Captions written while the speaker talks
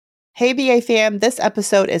Hey BA fam, this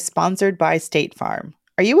episode is sponsored by State Farm.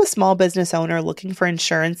 Are you a small business owner looking for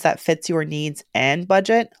insurance that fits your needs and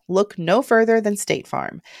budget? Look no further than State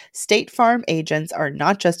Farm. State Farm agents are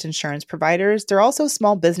not just insurance providers, they're also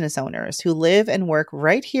small business owners who live and work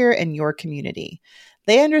right here in your community.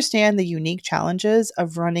 They understand the unique challenges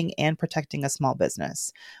of running and protecting a small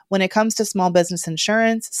business. When it comes to small business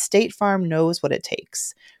insurance, State Farm knows what it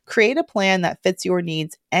takes. Create a plan that fits your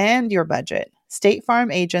needs and your budget. State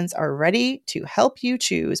Farm agents are ready to help you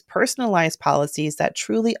choose personalized policies that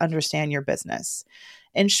truly understand your business.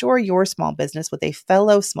 Insure your small business with a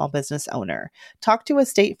fellow small business owner. Talk to a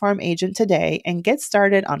State Farm agent today and get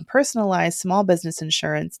started on personalized small business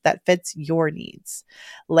insurance that fits your needs.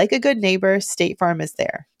 Like a good neighbor, State Farm is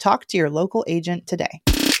there. Talk to your local agent today.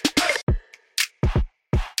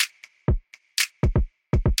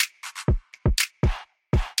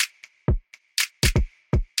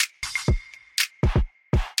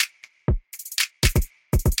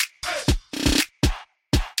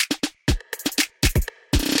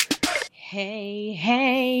 Hey,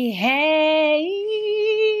 hey,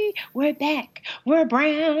 hey, we're back. We're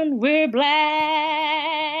brown, we're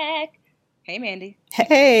black. Hey, Mandy.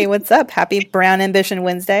 Hey, what's up? Happy Brown Ambition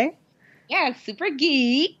Wednesday. Yeah, super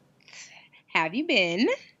geeked. Have you been?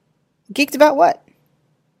 Geeked about what?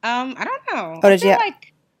 I don't know. Oh, did you?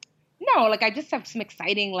 I just have some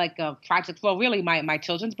exciting projects. Well, really, my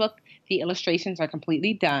children's book, the illustrations are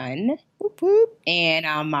completely done. Whoop, whoop. And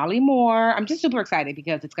Molly Moore, I'm just super excited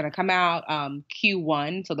because it's going to come out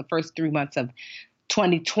Q1, so the first 3 months of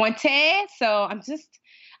 2020. So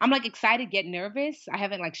I'm excited, get nervous. I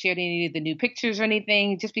haven't shared any of the new pictures or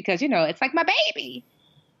anything just because, it's like my baby.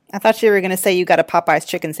 I thought you were going to say you got a Popeye's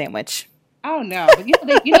chicken sandwich. Oh, no.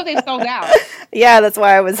 But they sold out. Yeah, that's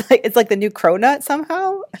why I was like, it's like the new cronut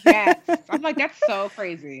somehow. Yes. I'm like, that's so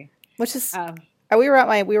crazy. Which is, we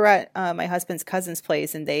were at my husband's cousin's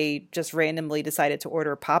place and they just randomly decided to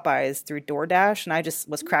order Popeyes through DoorDash. And I just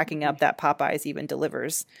was cracking up that Popeyes even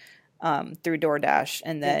delivers through DoorDash.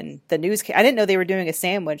 And then the news came, I didn't know they were doing a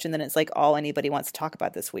sandwich. And then it's like all anybody wants to talk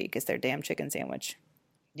about this week is their damn chicken sandwich.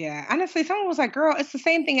 Yeah, honestly, someone was like, girl, it's the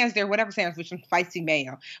same thing as their whatever sandwich with some spicy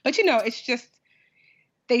mayo. But, it's just,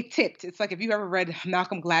 they tipped. It's like if you ever read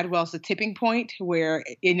Malcolm Gladwell's The Tipping Point, where,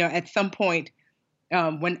 at some point,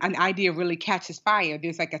 when an idea really catches fire,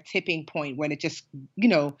 there's like a tipping point when it just,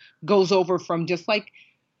 goes over from just like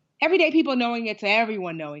everyday people knowing it to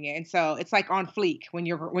everyone knowing it. And so it's like on fleek. When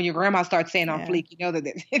your grandma starts saying on fleek, you know that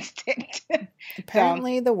it's tipped.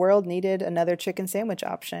 Apparently the world needed another chicken sandwich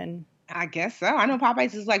option. I guess so. I know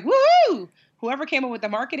Popeyes is like, woohoo! Whoever came up with the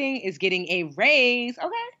marketing is getting a raise.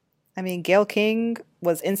 Okay. I mean, Gayle King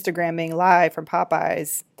was Instagramming live from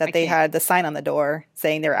Popeyes that they had the sign on the door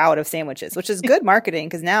saying they're out of sandwiches, which is good marketing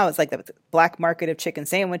because now it's like the black market of chicken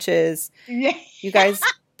sandwiches. Yeah. You guys,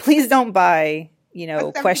 please don't buy,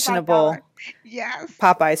 questionable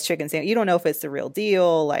Popeyes chicken sandwich. You don't know if it's the real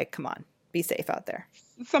deal. Like, come on, be safe out there.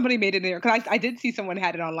 Somebody made it there because I did see someone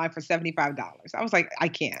had it online for $75. I was like, I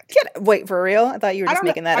can't. Wait, for real? I thought you were just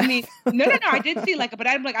making that up. I mean, no. I did see but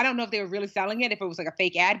I'm like, I don't know if they were really selling it, if it was like a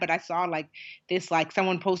fake ad, but I saw this,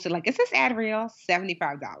 someone posted is this ad real?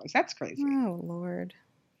 $75. That's crazy. Oh, Lord.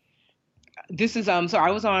 This is, so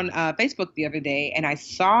I was on Facebook the other day and I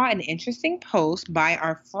saw an interesting post by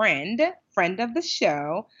our friend of the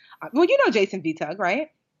show. Well, Jason Vitug, right?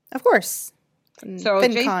 Of course. So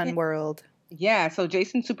FinCon world. Yeah, so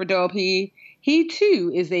Jason super dope. He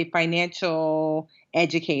too is a financial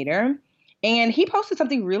educator, and he posted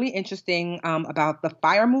something really interesting about the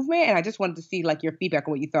FIRE movement, and I just wanted to see your feedback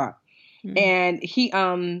on what you thought. Mm-hmm. And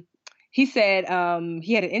he said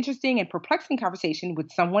he had an interesting and perplexing conversation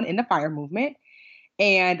with someone in the FIRE movement,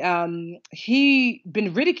 and he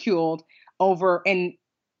been ridiculed over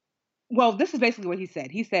this is basically what he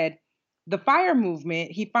said. He said, the FIRE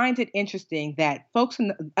movement, he finds it interesting that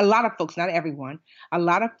a lot of folks, not everyone, a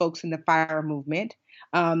lot of folks in the FIRE movement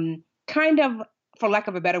kind of, for lack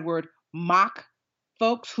of a better word, mock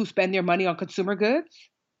folks who spend their money on consumer goods.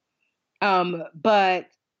 But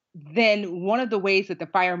then one of the ways that the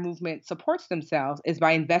FIRE movement supports themselves is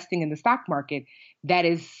by investing in the stock market that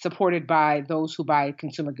is supported by those who buy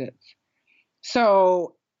consumer goods.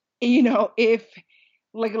 So, if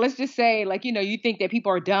let's just say, you think that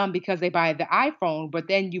people are dumb because they buy the iPhone, but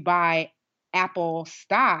then you buy Apple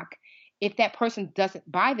stock. If that person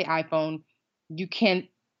doesn't buy the iPhone, you can't,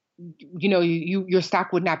 your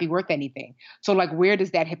stock would not be worth anything. So where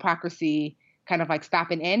does that hypocrisy kind of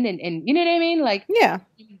stop and end? And you know what I mean? Yeah,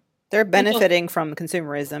 they're benefiting from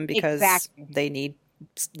consumerism because they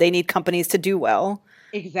need companies to do well.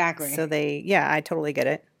 Exactly. So I totally get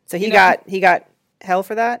it. So he got hell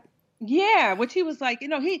for that. Yeah, which he was like,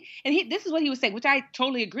 this is what he was saying, which I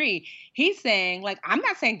totally agree. He's saying, like, I'm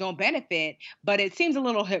not saying don't benefit, but it seems a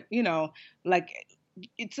little, like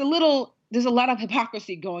it's a little, there's a lot of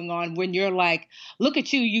hypocrisy going on when you're like, look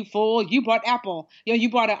at you, you fool, you bought Apple, you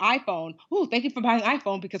bought an iPhone. Oh, thank you for buying an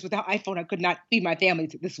iPhone because without iPhone, I could not feed my family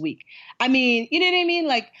this week. I mean, you know what I mean?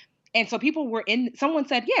 Like, and so someone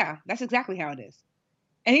said, yeah, that's exactly how it is.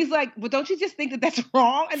 And he's like, well, don't you just think that that's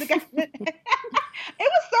wrong? And the guy, it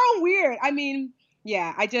was so weird. I mean,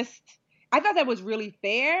 yeah, I thought that was really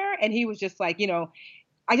fair. And he was just like,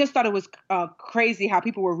 I just thought it was crazy how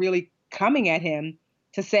people were really coming at him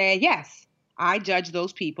to say, yes, I judge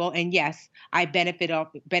those people. And yes, I benefit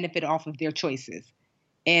off of their choices.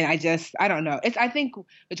 And I don't know. I think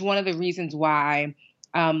it's one of the reasons why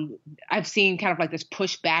I've seen kind of like this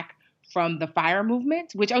pushback from the FIRE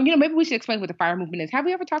movement, which, maybe we should explain what the FIRE movement is. Have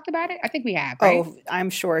we ever talked about it? I think we have, right? Oh, I'm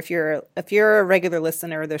sure if you're a regular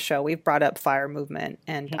listener of the show, we've brought up FIRE movement,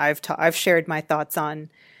 and I've shared my thoughts on.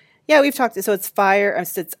 Yeah, we've talked. So it's FIRE.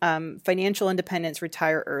 It's Financial Independence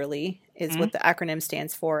Retire Early is what the acronym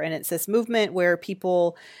stands for, and it's this movement where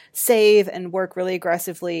people save and work really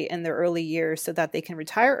aggressively in their early years so that they can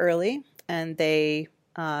retire early, and they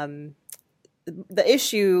the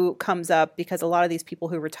issue comes up because a lot of these people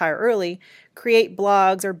who retire early create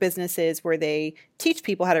blogs or businesses where they teach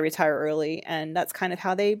people how to retire early, and that's kind of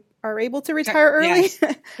how they are able to retire early.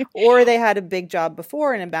 Yes. Or they had a big job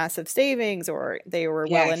before and a massive savings, or they were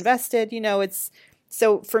well invested. It's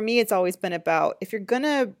so for me, it's always been about if you're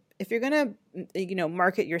gonna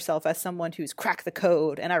market yourself as someone who's cracked the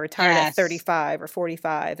code and I retired at 35 or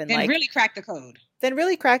 45 and then really crack the code. Then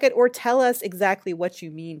really crack it, or tell us exactly what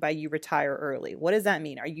you mean by you retire early. What does that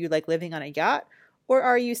mean? Are you like living on a yacht, or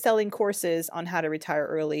are you selling courses on how to retire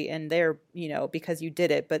early and they're, because you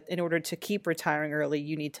did it, but in order to keep retiring early,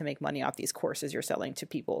 you need to make money off these courses you're selling to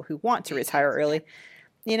people who want to retire early,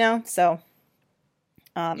 so.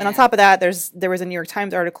 And on top of that, there was a New York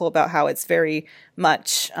Times article about how it's very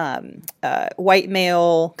much white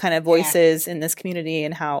male kind of voices in this community,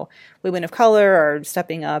 and how women of color are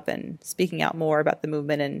stepping up and speaking out more about the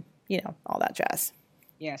movement and, all that jazz.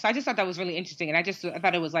 Yeah, so I just thought that was really interesting. And I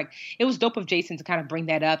thought it was dope of Jason to kind of bring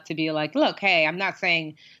that up, to be like, look, hey, I'm not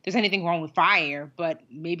saying there's anything wrong with FIRE, but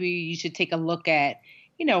maybe you should take a look at,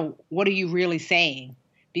 what are you really saying?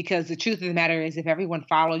 Because the truth of the matter is, if everyone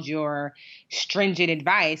followed your stringent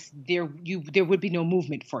advice, there would be no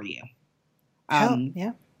movement for you.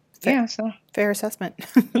 Yeah. Fair assessment.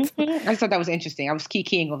 I just thought that was interesting. I was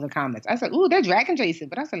keying over the comments. I said, "Ooh, they're dragging Jason,"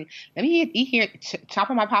 but I said, "Let me hear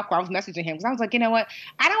chopping my popcorn." I was messaging him because I was like, you know what?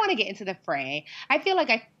 I don't want to get into the fray. I feel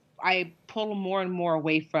like I pull more and more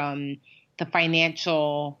away from the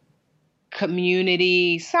financial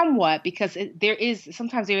community somewhat, because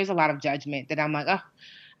sometimes there is a lot of judgment that I'm like, oh,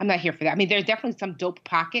 I'm not here for that. I mean, there's definitely some dope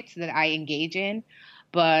pockets that I engage in,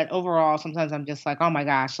 but overall, sometimes I'm just like, oh my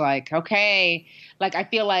gosh, like, okay. Like, I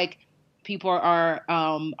feel like people are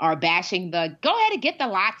bashing go ahead and get the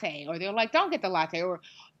latte, or they're like, don't get the latte, or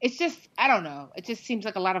it's just, I don't know. It just seems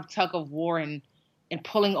like a lot of tug of war and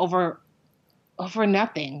pulling over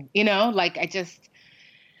nothing, like I just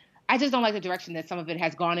don't like the direction that some of it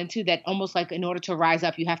has gone into, that almost like in order to rise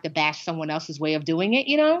up, you have to bash someone else's way of doing it,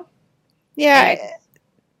 Yeah.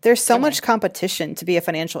 There's so much competition to be a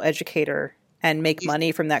financial educator and make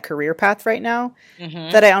money from that career path right now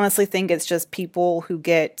that I honestly think it's just people who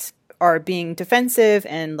are being defensive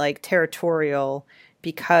and like territorial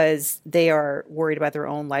because they are worried about their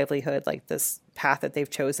own livelihood, like this path that they've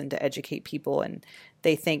chosen to educate people. And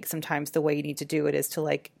they think sometimes the way you need to do it is to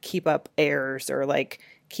like keep up airs, or like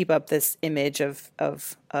keep up this image of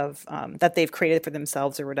that they've created for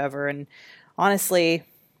themselves or whatever. And honestly,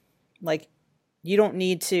 like, you don't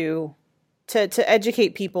need to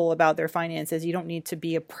educate people about their finances. You don't need to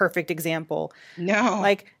be a perfect example. No.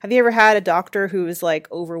 Like, have you ever had a doctor who is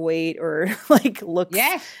like overweight or like looks,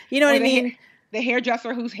 yes. You know what I mean? The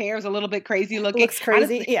hairdresser whose hair is a little bit crazy looking. Looks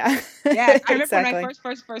crazy. Honestly, yeah. Yeah. I remember when I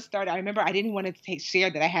first started, I remember I didn't want to share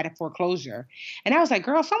that I had a foreclosure. And I was like,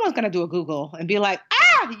 girl, someone's going to do a Google and be like,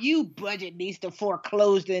 you budget needs to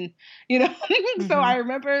foreclose. And, so I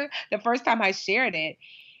remember the first time I shared it,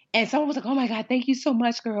 and someone was like, oh my God, thank you so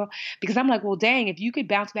much, girl. Because I'm like, well, dang, if you could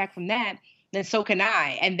bounce back from that, then so can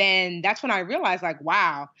I. And then that's when I realized, like,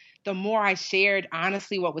 wow, the more I shared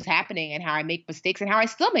honestly what was happening and how I make mistakes and how I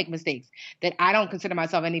still make mistakes, that I don't consider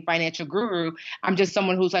myself any financial guru. I'm just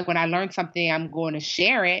someone who's like, when I learn something, I'm going to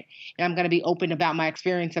share it, and I'm going to be open about my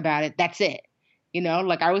experience about it. That's it.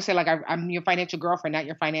 Like I always say, like, I'm your financial girlfriend, not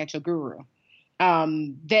your financial guru.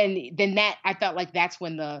 Then that, I felt like that's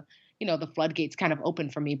when the the floodgates kind of open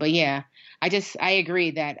for me. But yeah, I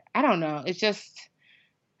agree that I don't know. It's just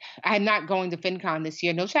I'm not going to FinCon this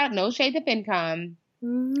year. No shade to FinCon,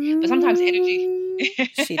 but sometimes energy.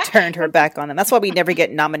 She turned her back on them. That's why we never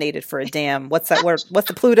get nominated for a damn. What's that word? What's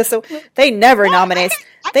the Pluto? So they never nominate us.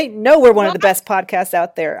 They know we're one of the best podcasts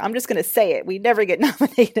out there. I'm just going to say it. We never get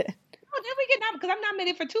nominated. Oh, then we get nominated because I'm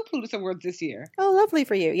nominated for 2 Plutus Awards this year. Oh, lovely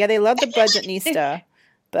for you. Yeah, they love the Budgetnista.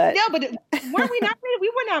 But no, but weren't we nominated? We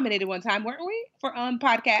were nominated one time, weren't we, for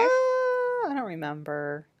podcast? I don't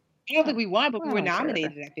remember. I don't think we won, but we were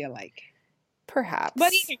nominated. I feel like. Perhaps.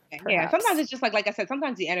 But yeah, sometimes it's just like I said,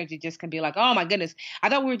 sometimes the energy just can be like, oh my goodness, I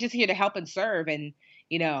thought we were just here to help and serve, and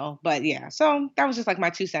but yeah, so that was just like my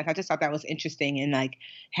 2 cents. I just thought that was interesting, and like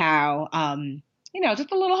how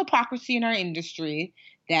just a little hypocrisy in our industry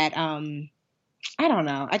that I don't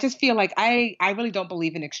know. I just feel like I really don't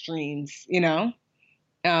believe in extremes,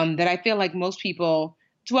 that I feel like most people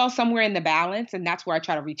dwell somewhere in the balance, and that's where I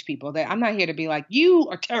try to reach people. That I'm not here to be like, you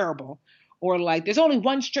are terrible, or like there's only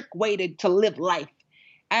one strict way to live life.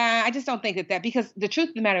 I just don't think that because the truth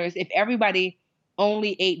of the matter is, if everybody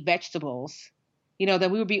only ate vegetables,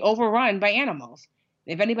 then we would be overrun by animals.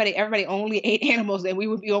 If everybody only ate animals, then we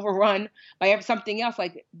would be overrun by something else.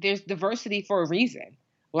 Like there's diversity for a reason.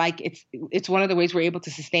 Like it's one of the ways we're able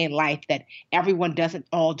to sustain life, that everyone doesn't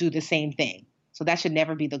all do the same thing. So that should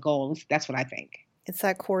never be the goal. That's what I think. It's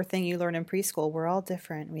that core thing you learn in preschool. We're all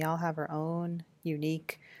different. We all have our own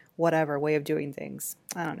unique whatever way of doing things.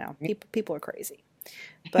 I don't know. People are crazy.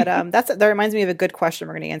 But that reminds me of a good question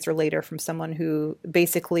we're going to answer later from someone who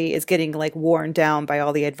basically is getting like worn down by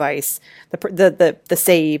all the advice, the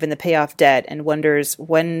save and the pay off debt, and wonders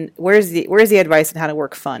where's the advice on how to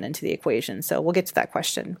work fun into the equation. So we'll get to that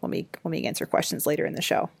question when we answer questions later in the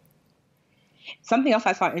show. Something else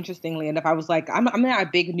I saw interestingly enough, I was like, I'm not a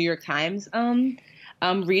big New York Times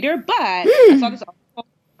reader, but I saw this article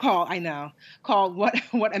called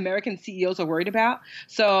what American CEOs are worried about.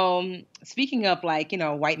 So speaking of like,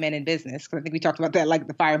 white men in business, because I think we talked about that, like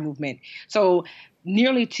the FIRE movement. So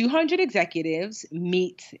nearly 200 executives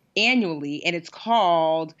meet annually, and it's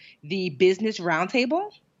called the Business Roundtable.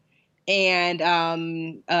 And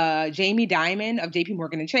Jamie Dimon of JP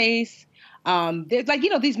Morgan and Chase, there's like,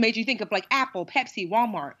 these major, you think of like Apple, Pepsi,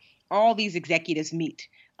 Walmart, all these executives meet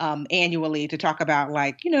annually to talk about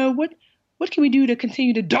like, what can we do to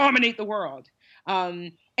continue to dominate the world?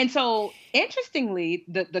 And so interestingly,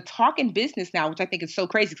 the talk in business now, which I think is so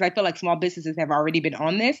crazy because I feel like small businesses have already been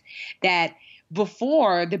on this, that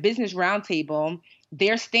before the Business Roundtable,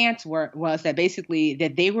 their stance was that basically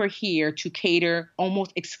that they were here to cater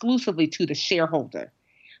almost exclusively to the shareholder.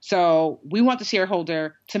 So we want the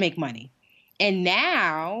shareholder to make money. And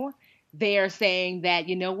now they're saying that,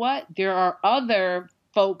 there are other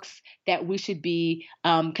folks that we should be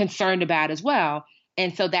concerned about as well.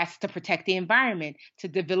 And so that's to protect the environment, to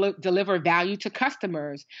deliver value to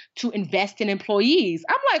customers, to invest in employees.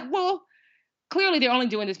 I'm like, well, clearly they're only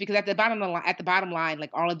doing this because at the bottom line, like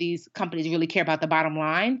all of these companies really care about the bottom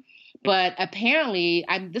line. But apparently,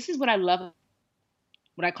 this is what I love,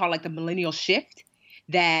 what I call like the millennial shift,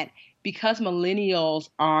 that because millennials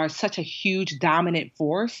are such a huge dominant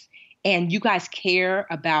force and you guys care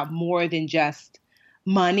about more than just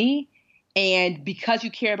money, and because you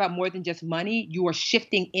care about more than just money, you are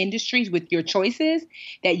shifting industries with your choices,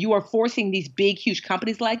 that you are forcing these big, huge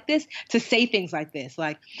companies like this to say things like this.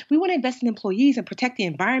 Like, we want to invest in employees and protect the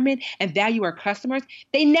environment and value our customers.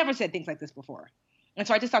 They never said things like this before. And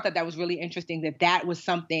so I just thought that was really interesting, that was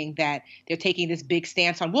something that they're taking this big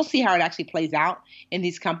stance on. We'll see how it actually plays out in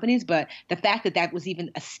these companies. But the fact that was even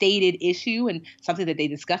a stated issue and something that they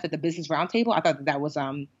discussed at the Business Roundtable, I thought that was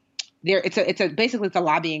basically it's a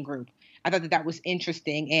lobbying group. I thought that was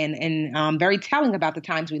interesting and very telling about the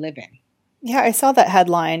times we live in. Yeah, I saw that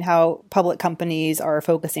headline, how public companies are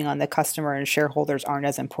focusing on the customer and shareholders aren't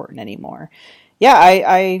as important anymore. Yeah,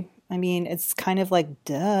 I mean, it's kind of like,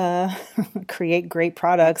 duh, create great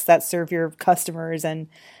products that serve your customers. And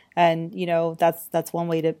that's one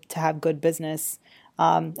way to have good business.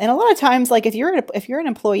 And a lot of times, like if you're an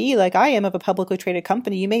employee, like I am of a publicly traded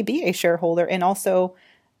company, you may be a shareholder and also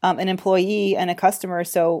an employee and a customer.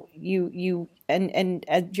 So you're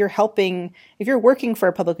helping, if you're working for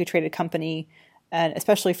a publicly traded company, and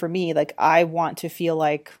especially for me, like I want to feel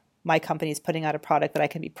like my company is putting out a product that I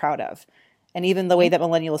can be proud of. And even the way that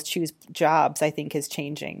millennials choose jobs, I think is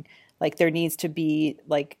changing. Like there needs to be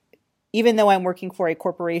like, even though I'm working for a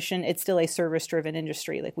corporation, it's still a service-driven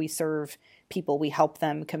industry. Like we serve people, we help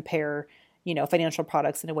them compare, financial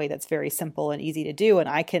products in a way that's very simple and easy to do. And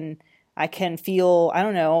I can feel, I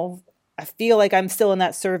don't know, I feel like I'm still in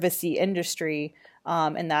that servicey industry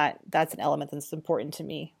And that's an element that's important to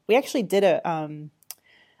me. We actually did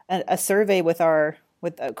a survey with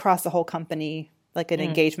across the whole company, like an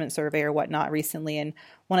engagement survey or whatnot recently. And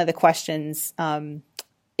one of the questions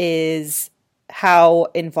is how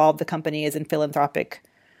involved the company is in philanthropic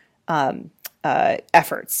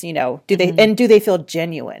efforts. Do they feel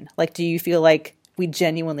genuine? Like, do you feel like we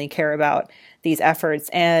genuinely care about these efforts?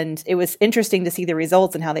 And it was interesting to see the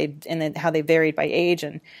results and how they varied by age.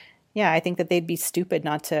 And yeah, I think that they'd be stupid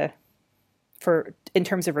not to, in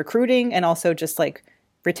terms of recruiting and also just like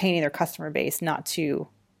retaining their customer base, not to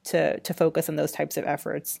focus on those types of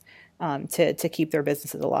efforts to keep their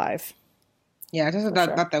businesses alive. Yeah, I just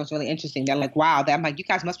thought that was really interesting. They're like, wow, I'm like, you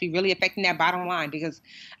guys must be really affecting that bottom line, because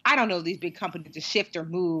I don't know these big companies to shift or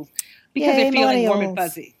move because they're feeling warm and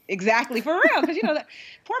fuzzy. Exactly, for real. Because, that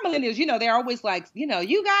poor millennials, they're always like, you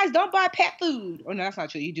guys don't buy pet food. Or no, that's not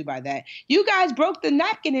true. You do buy that. You guys broke the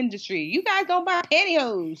napkin industry. You guys don't buy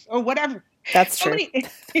pantyhose or whatever. That's true.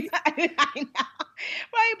 I know.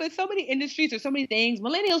 Right, but so many industries or so many things.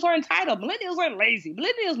 Millennials are entitled. Millennials are lazy.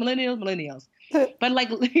 Millennials. But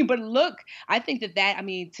look, I think that I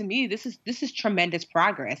mean, to me, this is tremendous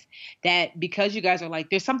progress. That because you guys are like,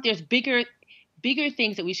 there's bigger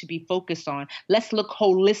things that we should be focused on. Let's look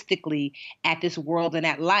holistically at this world and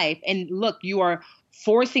at life. And look, you are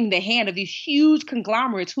forcing the hand of these huge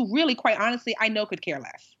conglomerates who really, quite honestly, I know could care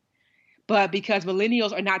less. But because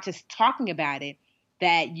millennials are not just talking about it,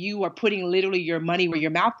 that you are putting literally your money where your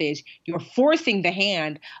mouth is, you're forcing the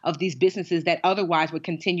hand of these businesses that otherwise would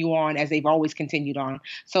continue on as they've always continued on.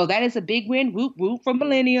 So that is a big win. Whoop, whoop for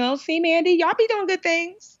millennials. See, Mandy, y'all be doing good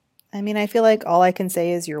things. I mean, I feel like all I can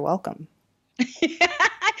say is you're welcome.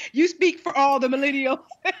 You speak for all the millennials.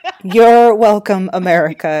 You're welcome,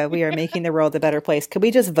 America. We are making the world a better place. Could we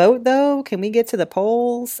just vote, though? Can we get to the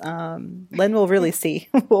polls? Len will really see.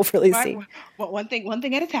 We'll really see. Well, one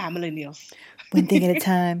thing at a time, millennials. One thing at a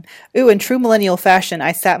time. Ooh, in true millennial fashion,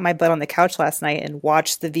 I sat my butt on the couch last night and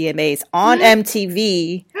watched the VMAs on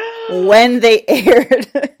MTV when they aired.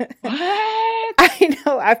 What? I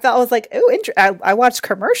know. I was like, ooh, I watched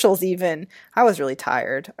commercials even. I was really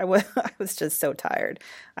tired. I was just so tired.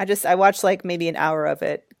 I watched like maybe an hour of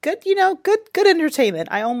it. Good, good entertainment.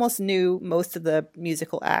 I almost knew most of the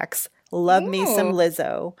musical acts. Love me some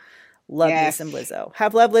Lizzo. Me some Lizzo.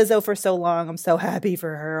 Have loved Lizzo for so long. I'm so happy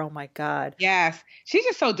for her. Oh my God. Yes. She's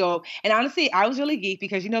just so dope. And honestly, I was really geeked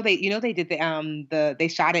because they did they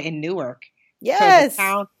shot it in Newark. Yes.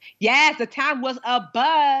 So the town was a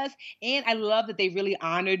buzz. And I love that they really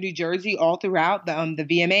honored New Jersey all throughout the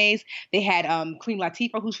VMAs. They had Queen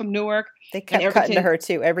Latifah, who's from Newark. They kept cutting to her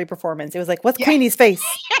too every performance. It was like, what's Queenie's face?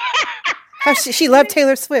 How she loved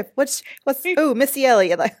Taylor Swift. What's Missy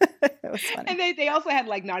Elliott? Like, it was funny. And they also had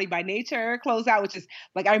like Naughty by Nature close out, which is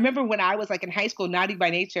like, I remember when I was like in high school, Naughty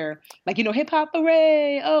by Nature, like, hip hop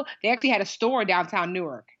hooray. Oh, they actually had a store downtown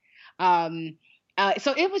Newark.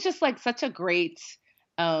 So it was just like such a great,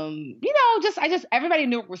 everybody in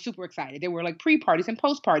Newark was super excited. There were like pre-parties and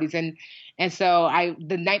post-parties. And so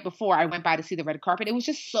the night before I went by to see the red carpet, it was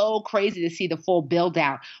just so crazy to see the full build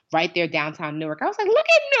out right there downtown Newark. I was like, look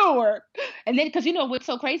at Newark. And then, cause what's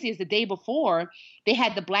so crazy is the day before they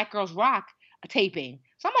had the Black Girls Rock taping.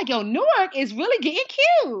 So I'm like, yo, Newark is really getting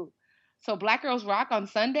cute. So Black Girls Rock on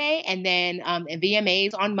Sunday and then and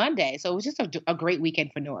VMAs on Monday. So it was just a great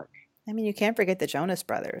weekend for Newark. I mean, you can't forget the Jonas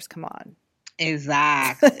Brothers. Come on.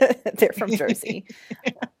 Exactly. They're from Jersey.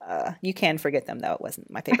 You can forget them, though. It wasn't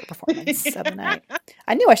my favorite performance of the night.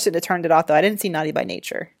 I knew I should have turned it off, though. I didn't see Naughty by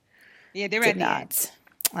Nature. Yeah, they did not.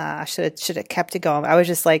 I should have kept it going. I was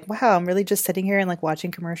just like, wow, I'm really just sitting here and like watching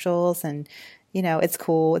commercials, and it's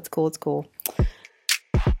cool. It's cool. It's cool.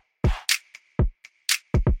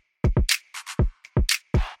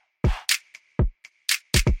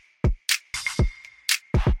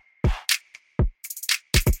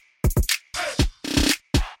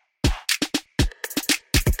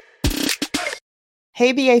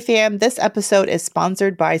 Hey BA fam, this episode is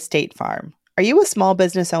sponsored by State Farm. Are you a small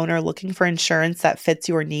business owner looking for insurance that fits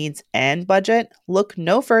your needs and budget? Look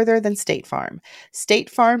no further than State Farm. State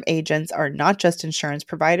Farm agents are not just insurance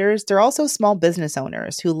providers, they're also small business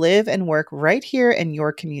owners who live and work right here in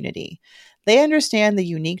your community. They understand the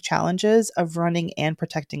unique challenges of running and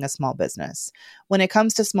protecting a small business. When it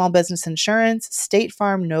comes to small business insurance, State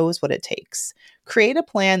Farm knows what it takes. Create a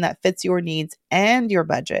plan that fits your needs and your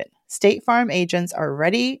budget. State Farm agents are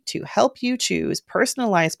ready to help you choose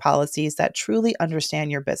personalized policies that truly understand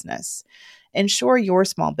your business. Insure your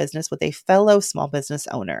small business with a fellow small business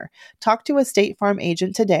owner. Talk to a State Farm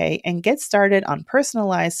agent today and get started on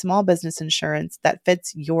personalized small business insurance that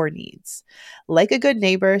fits your needs. Like a good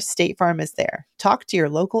neighbor, State Farm is there. Talk to your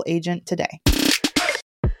local agent today.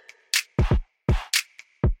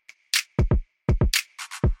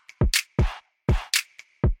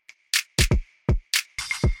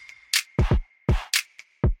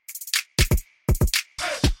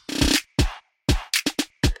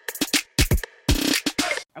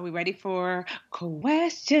 Are we ready for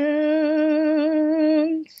questions?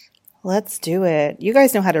 Let's do it. You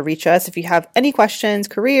guys know how to reach us if you have any questions,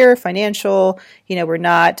 career, financial. We're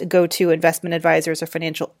not go-to investment advisors or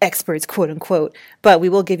financial experts, quote unquote, but we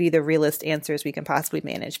will give you the realest answers we can possibly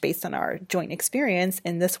manage based on our joint experience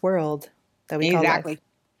in this world that we call life.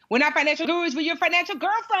 We're not financial gurus, we're your financial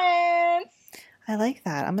girlfriends. I like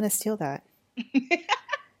that. I'm going to steal that.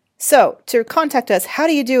 So to contact us, how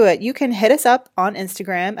do you do it? You can hit us up on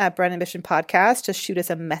Instagram at Brand Ambition Podcast. Just shoot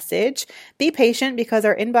us a message. Be patient because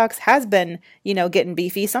our inbox has been, getting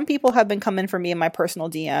beefy. Some people have been coming for me in my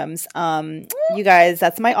personal DMs. You guys,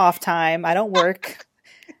 that's my off time. I don't work.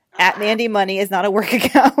 At Mandy Money is not a work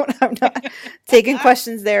account. I'm not taking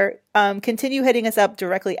questions there. Continue hitting us up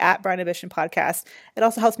directly at Brand Ambition Podcast. It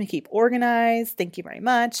also helps me keep organized. Thank you very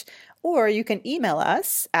much. Or you can email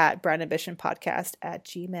us at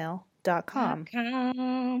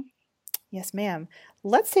brandambitionpodcast@gmail.com. Yes, ma'am.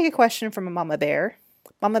 Let's take a question from a mama bear.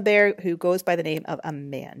 Mama bear who goes by the name of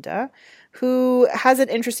Amanda, who has an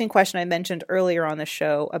interesting question I mentioned earlier on the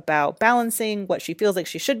show about balancing what she feels like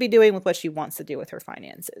she should be doing with what she wants to do with her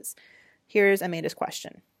finances. Here's Amanda's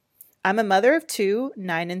question. I'm a mother of 2,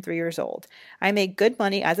 9 and 3 years old. I make good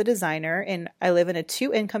money as a designer, and I live in a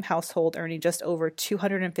 2-income household earning just over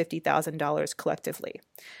 $250,000 collectively.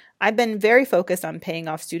 I've been very focused on paying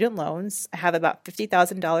off student loans. I have about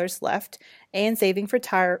 $50,000 left and saving for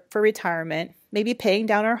retirement, maybe paying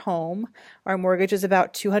down our home. Our mortgage is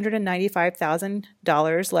about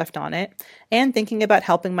 $295,000 left on it, and thinking about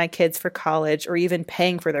helping my kids for college or even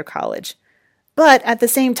paying for their college. But at the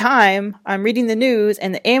same time, I'm reading the news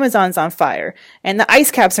and the Amazon's on fire and the ice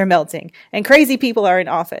caps are melting and crazy people are in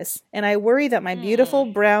office. And I worry that my beautiful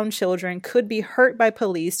brown children could be hurt by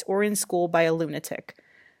police or in school by a lunatic.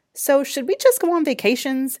 So should we just go on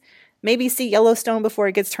vacations? Maybe see Yellowstone before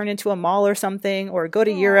it gets turned into a mall or something, or go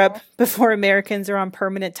to Europe before Americans are on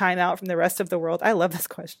permanent timeout from the rest of the world? I love this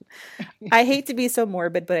question. I hate to be so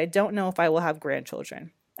morbid, but I don't know if I will have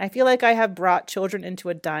grandchildren. I feel like I have brought children into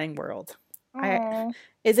a dying world.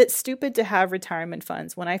 Is it stupid to have retirement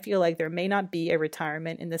funds when I feel like there may not be a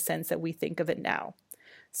retirement in the sense that we think of it now?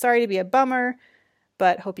 Sorry to be a bummer,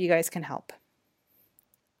 but hope you guys can help.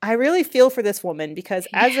 I really feel for this woman because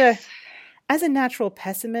as a natural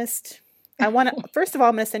pessimist, I want to, first of all,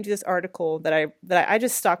 I'm going to send you this article that I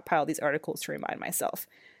just stockpiled these articles to remind myself.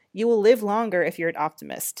 You will live longer if you're an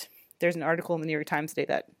optimist. There's an article in the New York Times today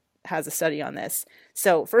that has a study on this.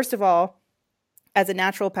 So first of all, as a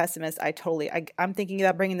natural pessimist, I'm thinking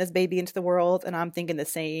about bringing this baby into the world, and I'm thinking the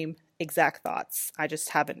same exact thoughts. I just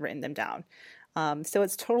haven't written them down. So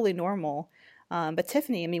it's totally normal. But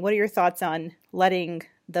Tiffany, what are your thoughts on letting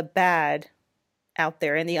the bad out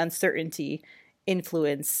there and the uncertainty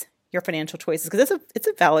influence your financial choices? Because it's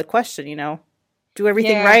a valid question, Do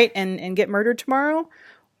everything right and get murdered tomorrow,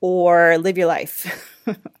 or live your life?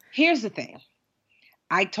 Here's the thing.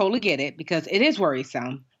 I totally get it because it is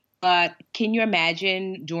worrisome. But can you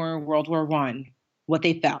imagine during World War I what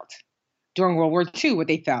they felt? During World War II, what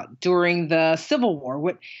they felt? During the Civil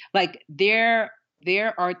War, there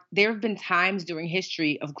have been times during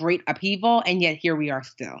history of great upheaval, and yet here we are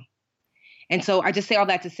still. And so I just say all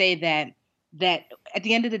that to say that at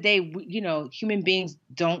the end of the day, human beings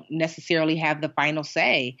don't necessarily have the final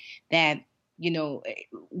say. That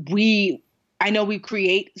I know we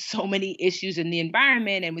create so many issues in the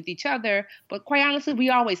environment and with each other, but quite honestly,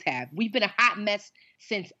 we always have. We've been a hot mess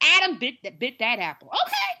since Adam bit that apple.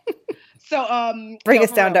 Okay. So bring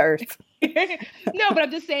us down to earth. No, but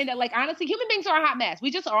I'm just saying that, honestly, human beings are a hot mess.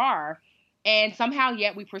 We just are. And somehow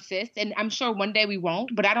yet we persist. And I'm sure one day we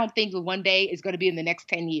won't, but I don't think that one day is going to be in the next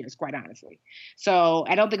 10 years, quite honestly. So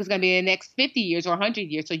I don't think it's going to be in the next 50 years or 100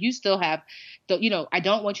 years. So you still have I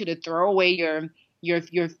don't want you to throw away your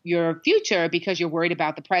future because you're worried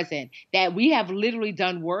about the present, that we have literally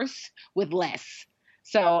done worse with less.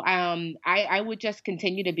 So I would just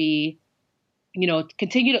continue to be,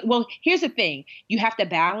 well, here's the thing. You have to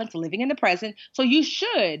balance living in the present. So you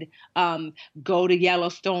should go to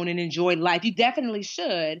Yellowstone and enjoy life. You definitely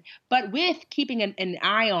should. But with keeping an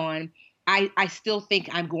eye on, I still think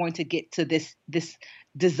I'm going to get to this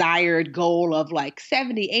desired goal of like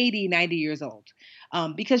 70, 80, 90 years old,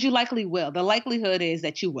 because you likely will. The likelihood is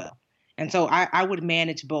that you will. And so I would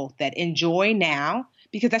manage both, that enjoy now,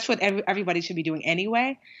 because that's what everybody should be doing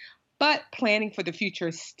anyway. But planning for the future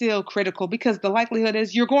is still critical, because the likelihood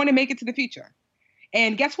is you're going to make it to the future.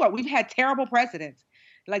 And guess what? We've had terrible presidents.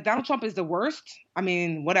 Like Donald Trump is the worst. I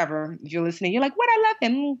mean, whatever. If you're listening, you're like, what? I love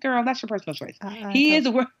him. Girl, that's your personal choice. He is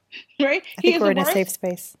the worst, right? I think we're in a safe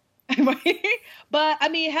space. But I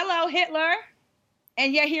mean, hello, Hitler.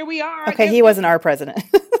 And yet here we are. Okay, he wasn't our president.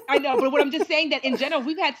 I know, but what I'm just saying, that in general,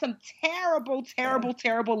 we've had some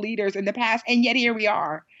terrible leaders in the past, and yet here we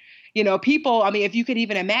are. People, I mean, if you could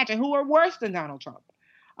even imagine, who are worse than Donald Trump.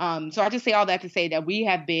 So I just say all that to say that we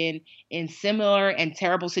have been in similar and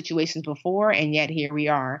terrible situations before, and yet here we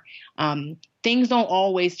are. Trouble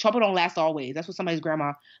don't last always. That's what somebody's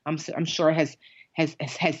grandma, I'm sure, has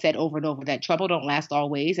said over and over, that trouble don't last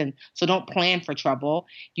always. And so don't plan for trouble.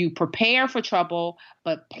 You prepare for trouble,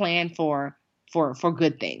 but plan for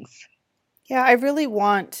good things. Yeah, I really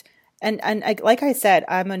want, and like I said,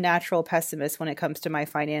 I'm a natural pessimist when it comes to my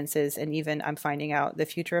finances, and even I'm finding out the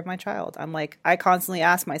future of my child. I'm like, I constantly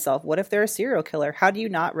ask myself, what if they're a serial killer? How do you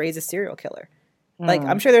not raise a serial killer? Like,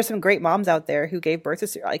 I'm sure there's some great moms out there who gave birth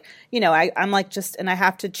to, I'm like, and I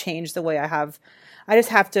have to change the way I just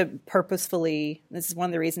have to purposefully, this is one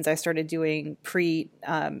of the reasons I started doing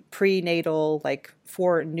prenatal, like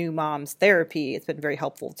for new moms therapy. It's been very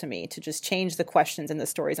helpful to me to just change the questions and the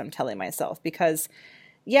stories I'm telling myself, because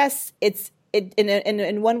yes,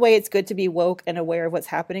 in one way, it's good to be woke and aware of what's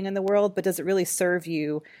happening in the world, but does it really serve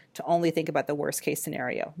you to only think about the worst case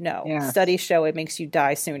scenario? No. Yeah. Studies show it makes you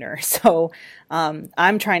die sooner. So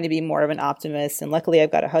I'm trying to be more of an optimist, and luckily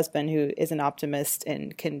I've got a husband who is an optimist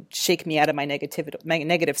and can shake me out of my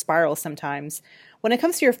negative spiral sometimes. When it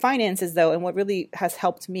comes to your finances, though, and what really has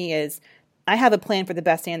helped me is I have a plan for the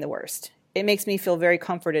best and the worst. It makes me feel very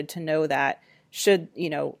comforted to know that should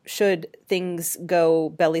things go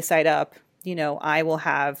belly side up, I will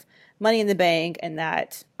have money in the bank, and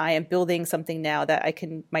that I am building something now that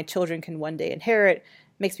my children can one day inherit.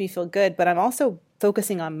 Makes me feel good. But I'm also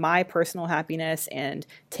focusing on my personal happiness and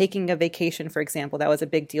taking a vacation, for example. That was a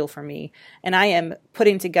big deal for me. And I am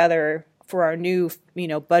putting together for our new,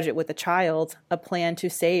 budget with a child, a plan to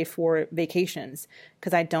save for vacations,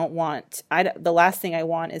 because the last thing I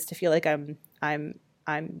want is to feel like I'm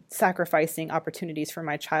sacrificing opportunities for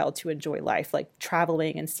my child to enjoy life, like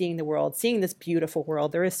traveling and seeing the world, seeing this beautiful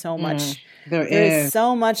world. There is so much. There is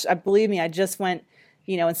so much. Believe me, I just went,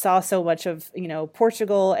 and saw so much of,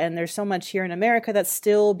 Portugal, and there's so much here in America that's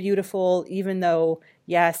still beautiful, even though,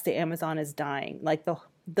 yes, the Amazon is dying. Like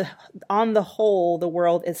on the whole, the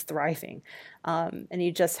world is thriving. And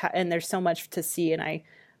you just, and there's so much to see. And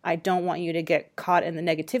I don't want you to get caught in the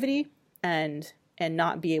negativity and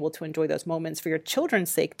not be able to enjoy those moments for your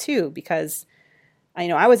children's sake too, because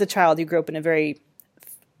I was a child who grew up in a very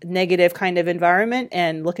negative kind of environment,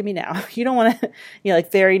 and look at me now. You don't want to,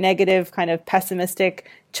 like very negative, kind of pessimistic.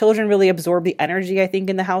 Children really absorb the energy, I think,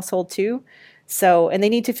 in the household too. So, and they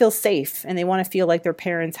need to feel safe, and they want to feel like their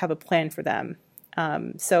parents have a plan for them.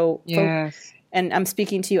 Yes. And I'm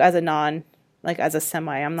speaking to you as as a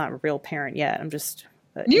semi, I'm not a real parent yet. I'm just,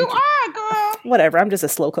 you are, girl. Whatever. I'm just a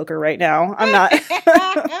slow cooker right now. I'm not.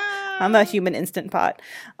 I'm a human instant pot.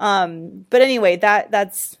 But anyway,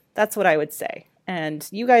 that's what I would say. And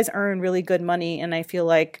you guys earn really good money, and I feel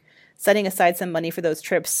like setting aside some money for those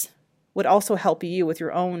trips would also help you with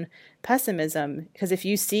your own pessimism. Because if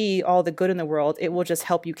you see all the good in the world, it will just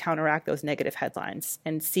help you counteract those negative headlines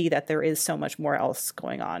and see that there is so much more else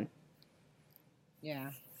going on.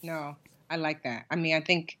 Yeah. No, I like that. I mean, I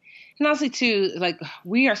think. And honestly, too, like,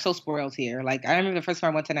 we are so spoiled here. Like, I remember the first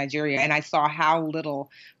time I went to Nigeria, and I saw how little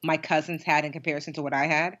my cousins had in comparison to what I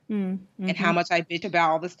had, and how much I bitch about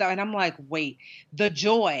all this stuff. And I'm like, wait, the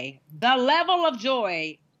level of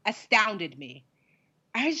joy astounded me.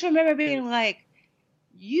 I just remember being like,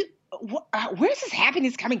 where's this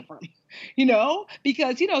happiness coming from?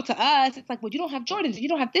 Because, to us, it's like, well, you don't have Jordans, you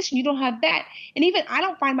don't have this, and you don't have that. And even I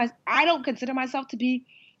don't consider myself to be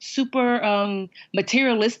super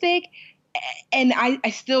materialistic, and I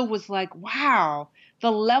still was like, wow,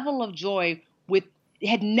 the level of joy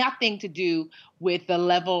had nothing to do with the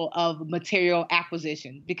level of material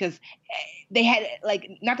acquisition, because they had, like,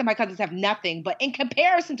 not that my cousins have nothing, but in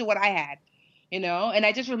comparison to what I had, and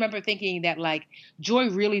I just remember thinking that, like, joy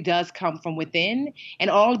really does come from within, and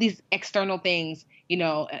all of these external things,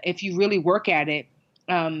 if you really work at it,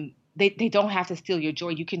 they don't have to steal your joy.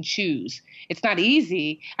 You can choose. It's not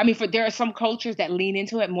easy. I mean, there are some cultures that lean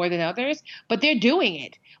into it more than others, but they're doing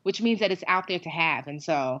it, which means that it's out there to have. And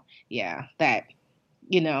so, yeah,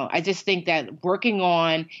 I just think that working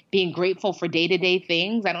on being grateful for day-to-day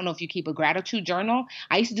things. I don't know if you keep a gratitude journal.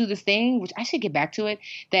 I used to do this thing, which I should get back to it,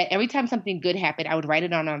 that every time something good happened, I would write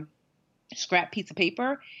it on a scrap piece of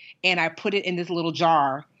paper and I put it in this little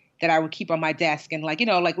jar that I would keep on my desk. And like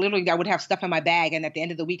literally I would have stuff in my bag. And at the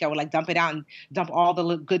end of the week, I would like dump it out and dump all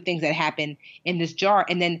the good things that happened in this jar.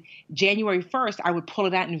 And then January 1st, I would pull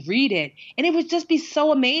it out and read it. And it would just be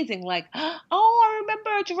so amazing. Like, oh, I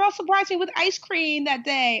remember Jarrell surprised me with ice cream that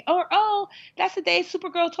day. Or, oh, that's the day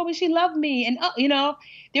Supergirl told me she loved me. And,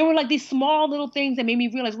 there were like these small little things that made me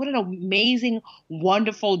realize what an amazing,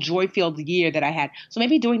 wonderful, joy-filled year that I had. So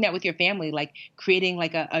maybe doing that with your family, like creating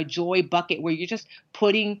like a joy bucket where you're just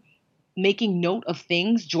making note of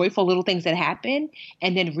things, joyful little things that happen,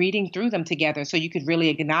 and then reading through them together so you could really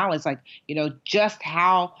acknowledge just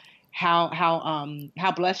how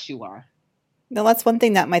blessed you are. No, that's one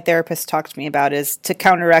thing that my therapist talked to me about is to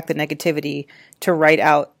counteract the negativity, to write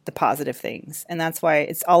out the positive things. And that's why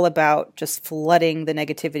it's all about just flooding the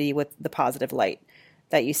negativity with the positive light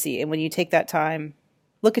that you see. And when you take that time,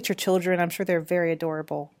 look at your children. I'm sure they're very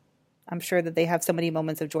adorable. I'm sure that they have so many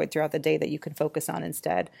moments of joy throughout the day that you can focus on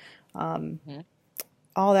instead. All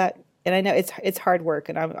that, and I know it's hard work,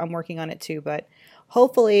 and I'm working on it too. But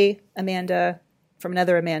hopefully, Amanda, from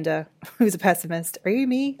another Amanda who's a pessimist, are you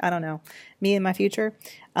me? I don't know, me in my future.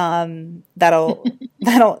 That'll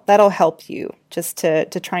help you just to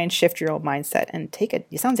try and shift your own mindset and take it.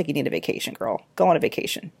 It sounds like you need a vacation, girl. Go on a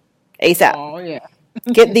vacation, ASAP. Oh yeah,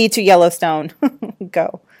 get thee to Yellowstone.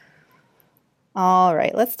 Go. All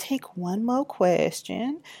right, let's take one more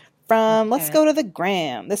question let's go to the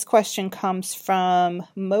gram. This question comes from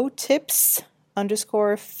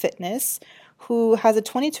motips_fitness, who has a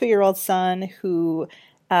 22-year-old son who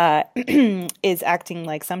is acting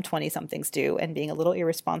like some 20-somethings do and being a little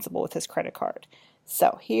irresponsible with his credit card.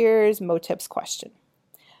 So here's Motip's question.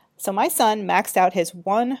 So my son maxed out his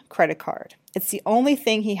one credit card. It's the only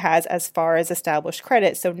thing he has as far as established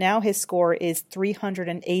credit, so now his score is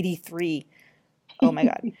 383. Oh my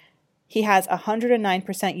God. He has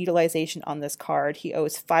 109% utilization on this card. He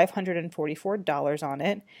owes $544 on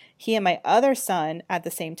it. He and my other son at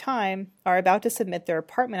the same time are about to submit their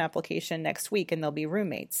apartment application next week, and they'll be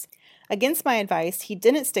roommates. Against my advice, he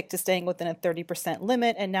didn't stick to staying within a 30%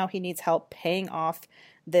 limit, and now he needs help paying off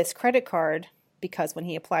this credit card because when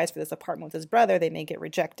he applies for this apartment with his brother, they may get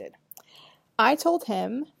rejected. I told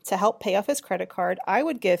him to help pay off his credit card, I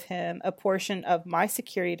would give him a portion of my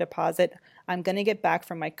security deposit I'm going to get back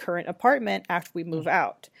from my current apartment after we move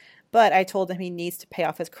out. But I told him he needs to pay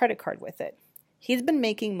off his credit card with it. He's been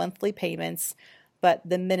making monthly payments, but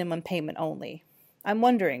the minimum payment only. I'm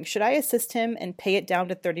wondering, should I assist him and pay it down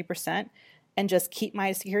to 30% and just keep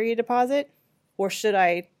my security deposit? Or should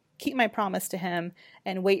I keep my promise to him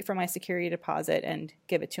and wait for my security deposit and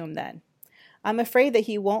give it to him then? I'm afraid that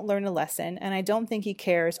he won't learn a lesson, and I don't think he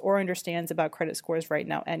cares or understands about credit scores right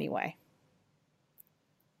now anyway.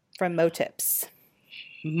 From Motips.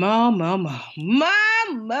 Mo.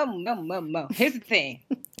 Here's the thing.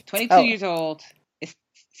 22 years old is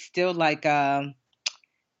still like,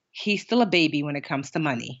 he's still a baby when it comes to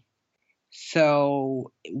money.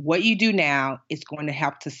 So what you do now is going to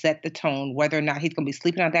help to set the tone, whether or not he's going to be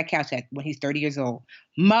sleeping on that couch when he's 30 years old.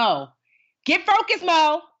 Mo, get focused,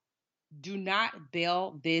 Mo. Do not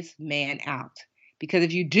bail this man out. Because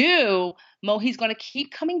if you do, Mo, he's going to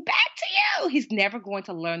keep coming back to you. He's never going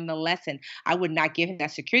to learn the lesson. I would not give him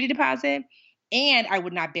that security deposit, and I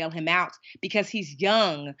would not bail him out because he's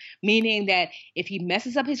young, meaning that if he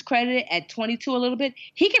messes up his credit at 22 a little bit,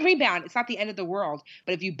 he can rebound. It's not the end of the world.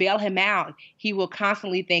 But if you bail him out, he will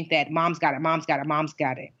constantly think that mom's got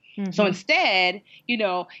it. Mm-hmm. So instead, you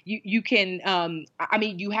can,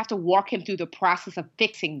 you have to walk him through the process of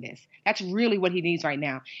fixing this. That's really what he needs right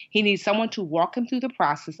now. He needs someone to walk him through the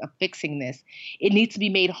process of fixing this. It needs to be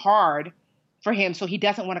made hard for him so he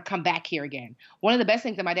doesn't want to come back here again. One of the best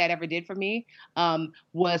things that my dad ever did for me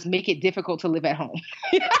was make it difficult to live at home.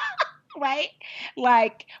 Right?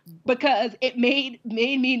 Like, because it made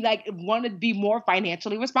me like want to be more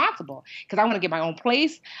financially responsible because I want to get my own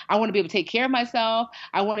place. I want to be able to take care of myself.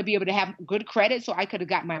 I want to be able to have good credit so I could have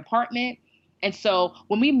got my apartment. And so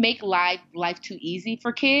when we make life too easy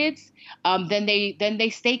for kids, then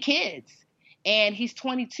they stay kids. And he's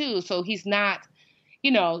 22, so he's not,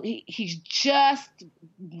 he's just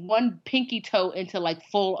one pinky toe into like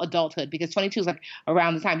full adulthood because 22 is like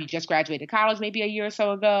around the time you just graduated college, maybe a year or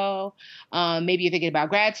so ago. Maybe you're thinking about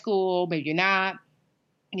grad school, maybe you're not.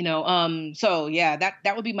 So yeah,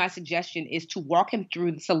 that would be my suggestion, is to walk him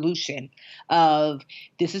through the solution of,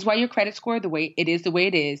 this is why your credit score the way it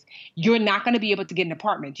is. You're not going to be able to get an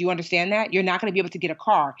apartment. Do you understand that? You're not going to be able to get a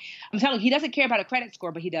car. I'm telling you, he doesn't care about a credit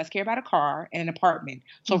score, but he does care about a car and an apartment.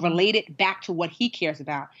 So relate it back to what he cares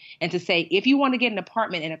about, and to say, if you want to get an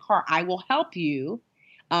apartment and a car, I will help you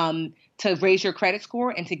to raise your credit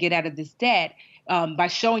score and to get out of this debt, by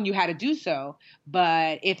showing you how to do so.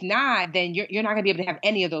 But if not, then you're not going to be able to have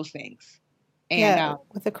any of those things. And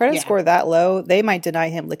with a credit score that low, they might deny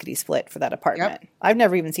him lickety split for that apartment. Yep. I've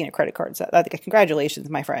never even seen a credit card. So congratulations,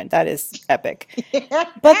 my friend. That is epic.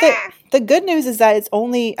 But the good news is that it's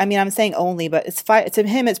only, I'm saying only, but to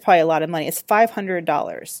him, it's probably a lot of money. It's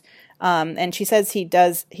 $500. And she says he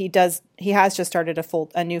has just started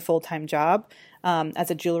a new full-time job as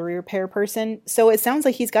a jewelry repair person. So it sounds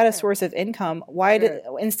like he's got a source of income.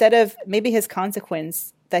 Instead of, maybe his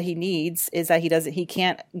consequence that he needs is that he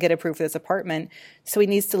can't get approved for this apartment. So he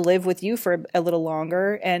needs to live with you for a little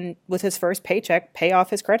longer, and with his first paycheck, pay off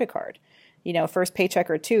his credit card. First paycheck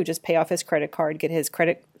or two, just pay off his credit card, get his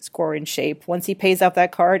credit score in shape. Once he pays off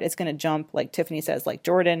that card, it's going to jump, like Tiffany says, like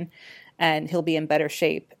Jordan, and he'll be in better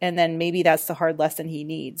shape. And then maybe that's the hard lesson he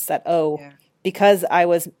needs, that, because I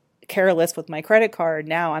was careless with my credit card,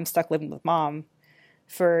 now I'm stuck living with mom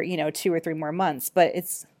for 2 or 3 more months. But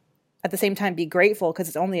it's, at the same time, be grateful, because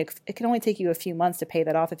it can only take you a few months to pay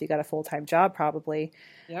that off if you got a full-time job, probably.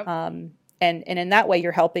 Yep. And in that way,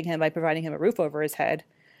 you're helping him by providing him a roof over his head,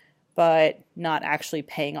 but not actually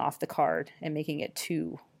paying off the card and making it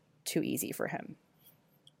too easy for him.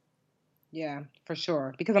 Yeah, for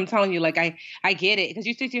sure. Because I'm telling you, like, I get it. Because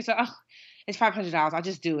you think to yourself, it's $500. I'll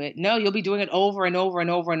just do it. No, you'll be doing it over and over and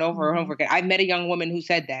over and over and over again. I met a young woman who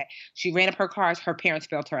said that. She ran up her cars. Her parents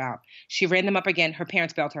bailed her out. She ran them up again. Her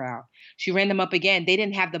parents bailed her out. She ran them up again. They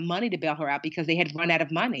didn't have the money to bail her out because they had run out of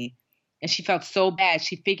money. And she felt so bad.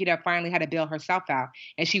 She figured out finally how to bail herself out.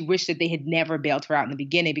 And she wished that they had never bailed her out in the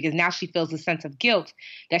beginning, because now she feels a sense of guilt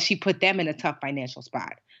that she put them in a tough financial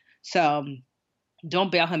spot. So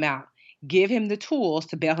don't bail him out. Give him the tools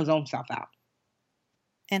to bail his own self out.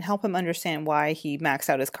 And help him understand why he maxed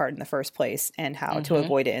out his card in the first place and how to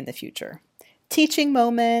avoid it in the future. Teaching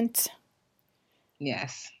moment.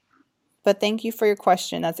 Yes. But thank you for your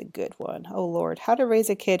question. That's a good one. Oh, Lord. How to raise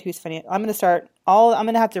a kid who's I'm going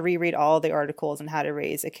to have to reread all the articles on how to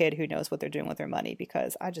raise a kid who knows what they're doing with their money,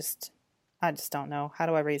 because I just don't know. How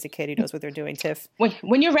do I raise a kid who knows what they're doing, Tiff?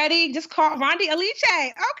 When you're ready, just call Rondi Alice.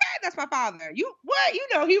 Okay, that's my father.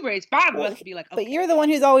 He raised 5 of us to be like, okay. But you're the one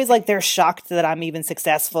who's always like, they're shocked that I'm even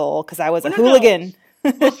successful because I was a hooligan.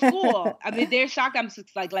 Well, school. They're shocked I'm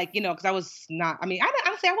like, because I was not,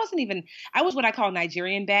 honestly, I was what I call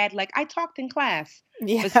Nigerian bad. Like, I talked in class,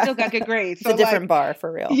 but still got good grades. So it's a different bar,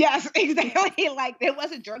 for real. Yes, exactly. Like, there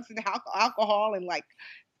wasn't drugs and alcohol and like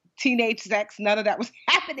teenage sex. None of that was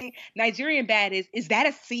happening. Nigerian bad is that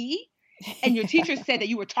a C? And your teacher said that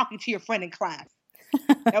you were talking to your friend in class.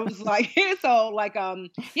 That was like, so like, no.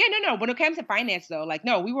 When it comes to finance though, like,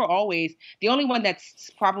 no, we were always, the only one that's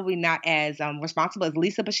probably not as responsible as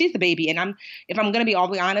Lisa, but she's the baby. And if I'm going to be all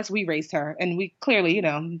the way honest, we raised her, and we clearly,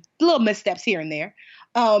 little missteps here and there.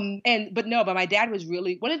 But my dad was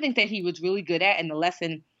really, one of the things that he was really good at, and the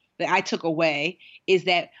lesson that I took away, is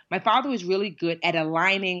that my father was really good at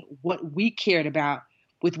aligning what we cared about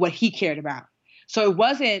with what he cared about. So it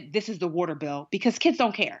wasn't, this is the water bill, because kids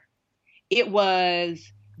don't care. It was,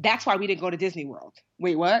 that's why we didn't go to Disney World.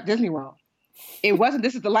 Wait, what? Disney World. It wasn't,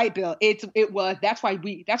 this is the light bill. It was, that's why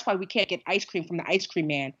we can't get ice cream from the ice cream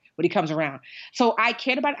man when he comes around. So I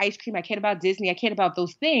cared about ice cream. I cared about Disney. I cared about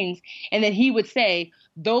those things. And then he would say,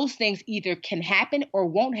 those things either can happen or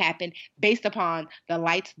won't happen based upon the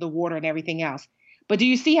lights, the water, and everything else. But do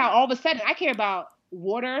you see how all of a sudden I care about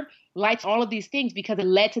water, lights, all of these things, because it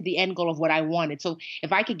led to the end goal of what I wanted. So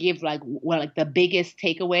if I could give like the biggest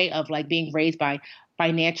takeaway of like being raised by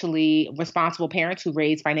financially responsible parents who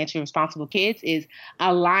raise financially responsible kids, is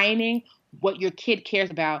aligning what your kid cares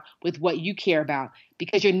about with what you care about,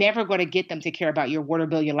 because you're never going to get them to care about your water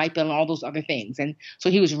bill, your light bill, and all those other things. And so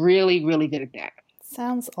he was really, really good at that.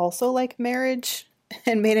 Sounds also like marriage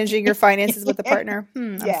and managing your finances with a partner.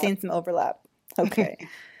 I'm seeing some overlap. Okay.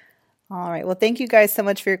 All right. Well, thank you guys so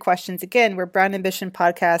much for your questions. Again, we're Brown Ambition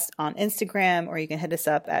Podcast on Instagram, or you can hit us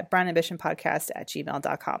up at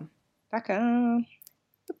brownambitionpodcast@gmail.com.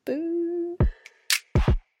 Boo.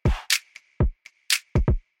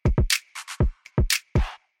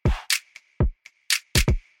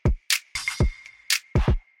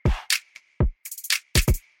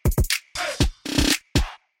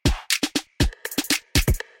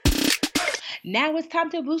 Now it's time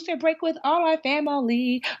to boost or break with all our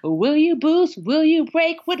family. Will you boost? Will you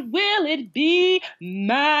break? What will it be,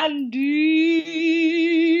 Mandy?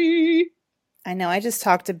 I know I just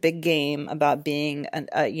talked a big game about being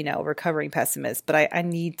a recovering pessimist, but I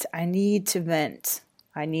need to vent.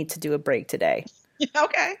 I need to do a break today.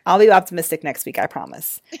 Okay. I'll be optimistic next week, I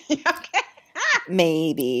promise. Okay.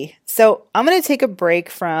 Maybe. So I'm going to take a break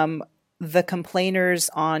from the complainers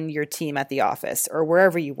on your team at the office or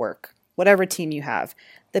wherever you work, whatever team you have.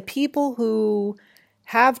 The people who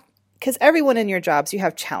have, because everyone in your jobs, you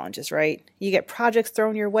have challenges, right? You get projects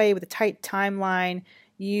thrown your way with a tight timeline.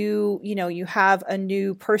 You have a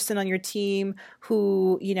new person on your team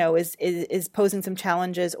who, is posing some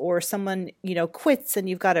challenges, or someone, quits and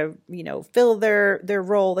you've got to, fill their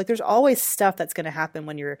role. Like there's always stuff that's going to happen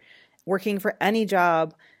when you're working for any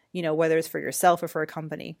job, whether it's for yourself or for a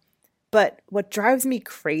company. But what drives me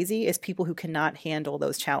crazy is people who cannot handle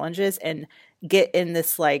those challenges and get in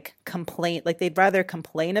this like complaint, like they'd rather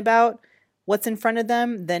complain about what's in front of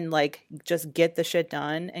them than like just get the shit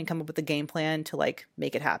done and come up with a game plan to like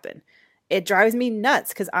make it happen. It drives me nuts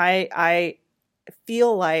because I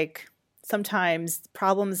feel like sometimes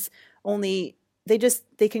problems they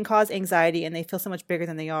can cause anxiety and they feel so much bigger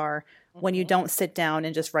than they are when you don't sit down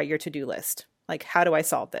and just write your to-do list. Like, how do I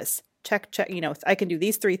solve this? Check, I can do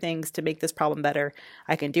these 3 things to make this problem better.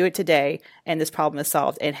 I can do it today and this problem is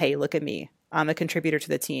solved. And hey, look at me. I'm a contributor to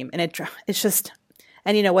the team. And it's just,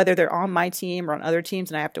 and whether they're on my team or on other teams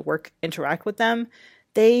and I have to interact with them,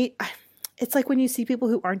 it's like when you see people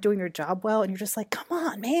who aren't doing their job well and you're just like, come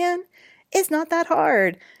on, man, it's not that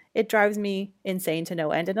hard. It drives me insane to no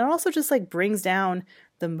end. And it also just like brings down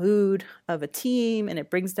the mood of a team and it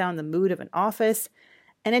brings down the mood of an office.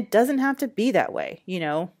 And it doesn't have to be that way,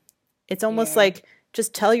 It's almost like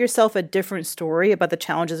just tell yourself a different story about the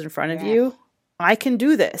challenges in front of you. I can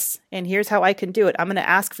do this, and here's how I can do it. I'm going to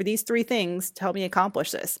ask for these 3 things to help me accomplish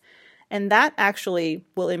this. And that actually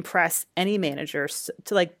will impress any manager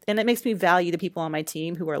and it makes me value the people on my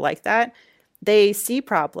team who are like that. They see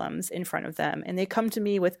problems in front of them and they come to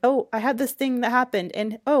me with, oh, I had this thing that happened.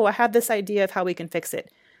 And oh, I have this idea of how we can fix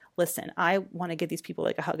it. Listen, I want to give these people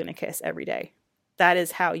like a hug and a kiss every day. That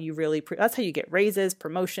is how you that's how you get raises,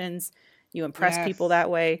 promotions. You impress people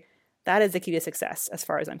that way. That is the key to success as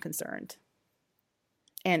far as I'm concerned.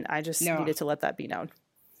 And I just needed to let that be known.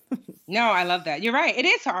 No, I love that. You're right. It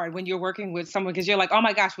is hard when you're working with someone because you're like, oh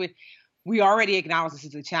my gosh, we already acknowledge this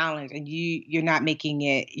is a challenge and you're not making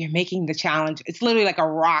it. You're making the challenge. It's literally like a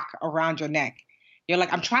rock around your neck. You're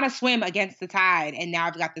like, I'm trying to swim against the tide. And now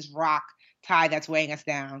I've got this rock tide that's weighing us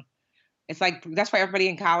down. It's like, that's why everybody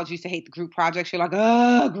in college used to hate the group projects. You're like,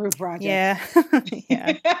 oh, group projects. Yeah.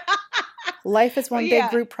 Yeah. Life is one big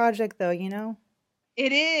group project though,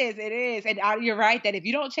 It is. And you're right that if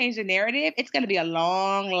you don't change the narrative, it's going to be a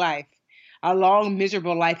long life, a long,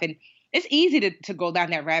 miserable life. And it's easy to go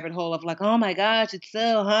down that rabbit hole of like, oh my gosh, it's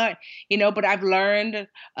so hard, but I've learned,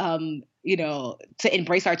 to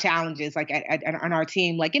embrace our challenges, like on our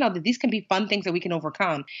team, like, that these can be fun things that we can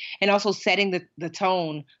overcome, and also setting the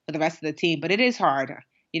tone for the rest of the team. But it is hard,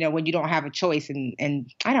 when you don't have a choice.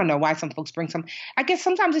 And I don't know why some folks bring I guess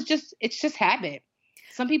sometimes it's just habit.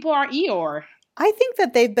 Some people are Eeyore. I think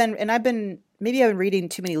that I've been reading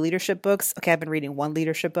too many leadership books. Okay, I've been reading one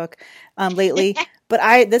leadership book lately, but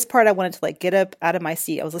this part I wanted to like get up out of my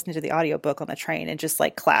seat. I was listening to the audiobook on the train and just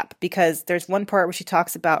like clap, because there's one part where she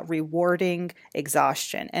talks about rewarding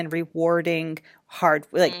exhaustion and rewarding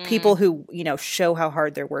people who, show how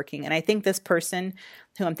hard they're working. And I think this person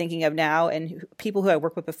who I'm thinking of now and people who I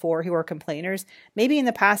worked with before who are complainers, maybe in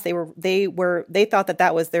the past they thought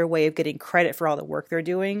that was their way of getting credit for all the work they're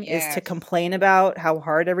doing, is to complain about how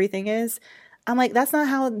hard everything is. I'm like, that's not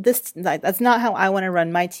how I want to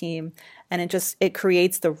run my team. And it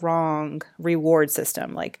creates the wrong reward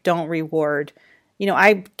system. Like, don't reward,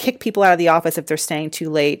 I kick people out of the office if they're staying too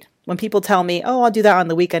late. When people tell me, oh, I'll do that on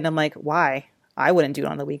the weekend, I'm like, why? I wouldn't do it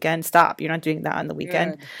on the weekend. Stop. You're not doing that on the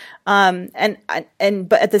weekend. But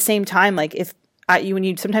at the same time, like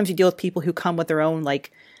sometimes you deal with people who come with their own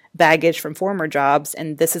like baggage from former jobs,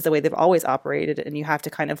 and this is the way they've always operated. And you have to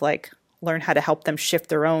kind of like learn how to help them shift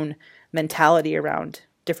their own mentality around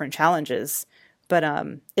different challenges. But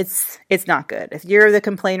it's not good. If you're the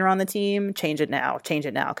complainer on the team, change it now,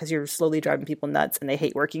 because you're slowly driving people nuts and they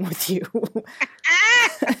hate working with you.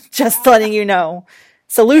 Just letting you know.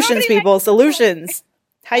 Solutions, people, solutions.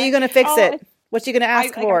 How are you going to fix it? What you going to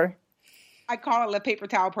ask for? I call it a paper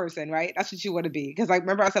towel person, right? That's what you want to be. Because like,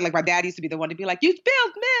 remember I said like my dad used to be the one to be like, you spilled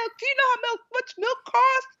milk. Do you know how much milk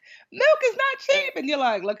costs? Milk is not cheap. And you're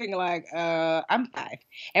like looking like, I'm 5.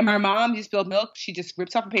 And my mom, you spilled milk, she just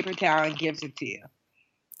rips off a paper towel and gives it to you.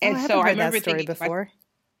 And I so haven't I heard remember that story thinking, before.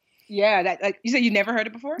 yeah, that like you said you never heard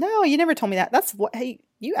it before? No, you never told me that. That's what. Hey,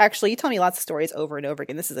 you tell me lots of stories over and over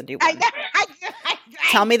again. This is a new I, one. I,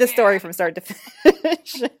 Tell me the story from start to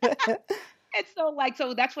finish. And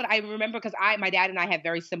so that's what I remember because my dad and I have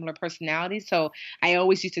very similar personalities. So I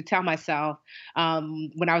always used to tell myself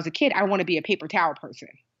when I was a kid, I want to be a paper towel person.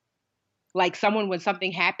 Like someone when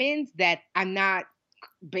something happens that I'm not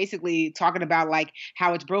basically talking about like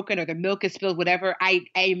how it's broken or the milk is spilled, whatever. I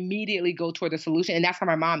immediately go toward the solution. And that's how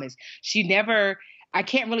my mom is. I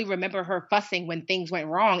can't really remember her fussing when things went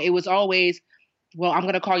wrong. It was always, well, I'm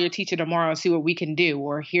going to call your teacher tomorrow and see what we can do.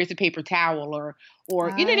 Or here's a paper towel or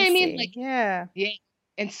you know what I mean? see. Like, Yeah. yeah.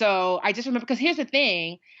 And so I just remember, because here's the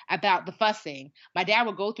thing about the fussing. My dad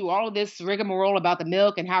would go through all of this rigmarole about the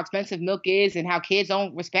milk and how expensive milk is and how kids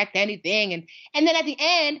don't respect anything. And then at the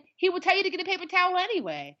end, he would tell you to get a paper towel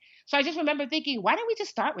anyway. So I just remember thinking, why don't we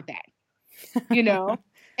just start with that? You know?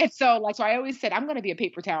 And so I always said, I'm going to be a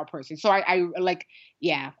paper towel person. So I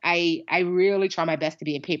really try my best to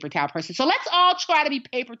be a paper towel person. So let's all try to be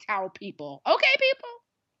paper towel people. Okay, people?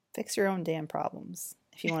 Fix your own damn problems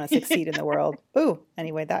if you want to succeed in the world. Ooh,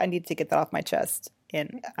 anyway, I need to get that off my chest.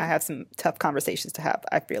 And I have some tough conversations to have,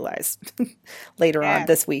 I've realized, later on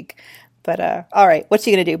this week. But all right, what's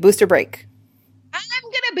you going to do? Boost or break? I'm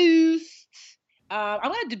going to boost.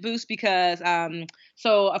 I'm going to boost because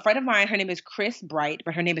so a friend of mine, her name is Chris Bright,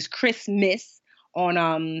 but her name is Chris Miss on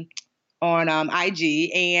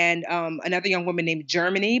IG, and another young woman named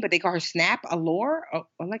Germany, but they call her Snap Allure.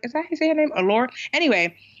 Like, is that how you say her name? Allure.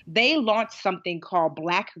 Anyway, they launched something called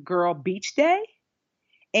Black Girl Beach Day.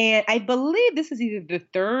 And I believe this is either the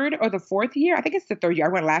 3rd or the 4th year. I think it's the 3rd year. I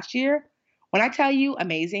went last year. When I tell you,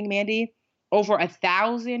 amazing, Mandy, over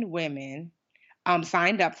 1,000 women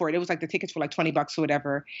signed up for it. It was like the tickets were like $20 or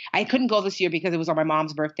whatever. I couldn't go this year because it was on my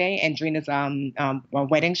mom's birthday and Drina's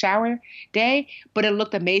wedding shower day, but it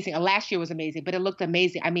looked amazing. Last year was amazing, but it looked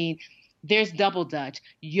amazing. I mean, there's double dutch,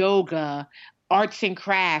 yoga, arts and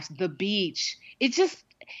crafts, the beach. She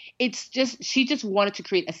just wanted to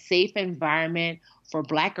create a safe environment for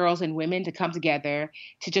Black girls and women to come together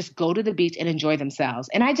to just go to the beach and enjoy themselves.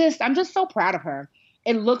 And I'm just so proud of her.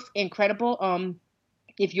 It looks incredible.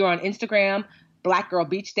 If you're on Instagram, Black Girl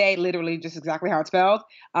Beach Day, literally just exactly how it's spelled.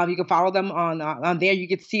 You can follow them on there. You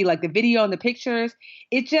get to see like the video and the pictures.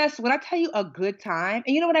 It just, when I tell you a good time,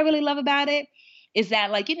 and you know what I really love about it is that,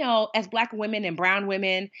 like, you know, as Black women and brown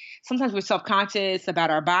women, sometimes we're self-conscious about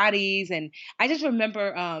our bodies. And I just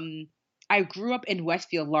remember, I grew up in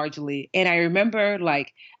Westfield largely. And I remember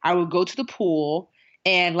like I would go to the pool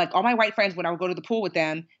and like all my white friends, when I would go to the pool with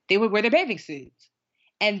them, they would wear their bathing suits.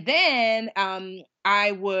 And then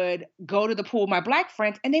I would go to the pool with my Black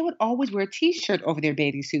friends, and they would always wear a T-shirt over their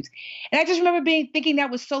bathing suits. And I just remember thinking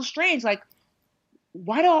that was so strange. Like,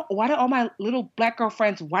 why do all my little Black girl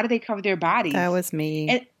friends, why do they cover their bodies? That was me.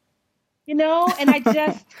 And and I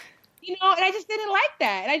just, and I just didn't like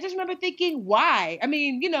that. And I just remember thinking, why? I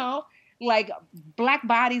mean, like Black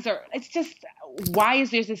bodies it's just, why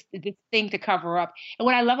is there this thing to cover up? And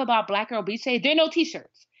what I love about Black Girl Beach Day, there are no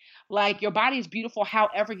T-shirts. Like, your body is beautiful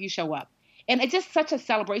however you show up. And it's just such a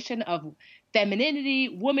celebration of femininity,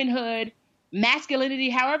 womanhood, masculinity.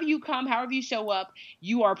 However you come, however you show up,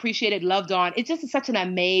 you are appreciated, loved on. It's just such an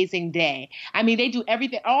amazing day. I mean, they do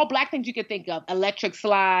everything, all Black things you could think of. Electric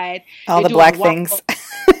slide. All the Black things.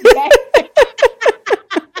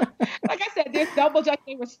 Like I said, there's double dutch.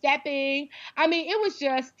 They were stepping. I mean, it was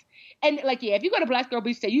just, and like, yeah, if you go to Black Girl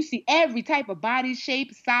Beach Day, you see every type of body,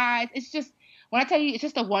 shape, size. It's just, when I tell you, it's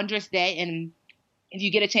just a wondrous day. And if you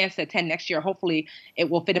get a chance to attend next year, hopefully it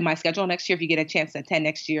will fit in my schedule next year. If you get a chance to attend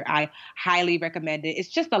next year, I highly recommend it. It's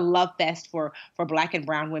just a love fest for Black and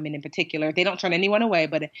brown women in particular. They don't turn anyone away,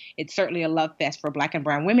 but it's certainly a love fest for Black and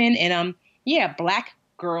brown women. And Black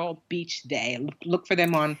Girl Beach Day. Look for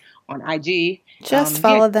them on IG. Just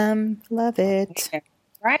follow them. Love it. Yeah.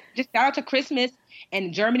 Right. Just shout out to Christmas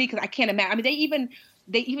and Germany, because I can't imagine. I mean,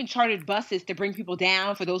 they even chartered buses to bring people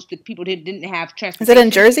down for those people who didn't have transportation. Is it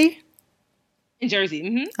in Jersey? In Jersey.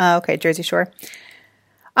 Mm-hmm. Oh, okay. Jersey Shore.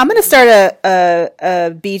 I'm going to start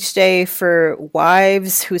a beach day for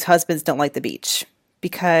wives whose husbands don't like the beach,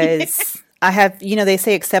 because I have, they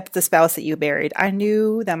say accept the spouse that you married. I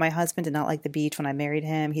knew that my husband did not like the beach when I married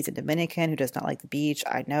him. He's a Dominican who does not like the beach.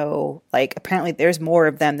 I know, like, apparently there's more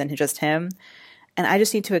of them than just him. And I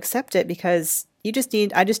just need to accept it, because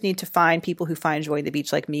I just need to find people who find joy in the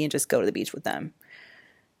beach like me and just go to the beach with them.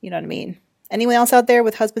 You know what I mean? Anyone else out there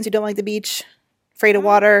with husbands who don't like the beach? Afraid of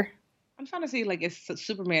water? I'm trying to see, like, it's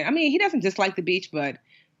Superman. I mean, he doesn't dislike the beach, but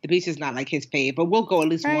the beach is not like his fave. But we'll go at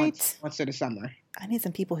least once in the summer. I need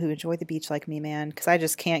some people who enjoy the beach like me, man, because I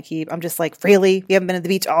just can't keep. I'm just like, really? We haven't been to the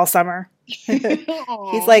beach all summer?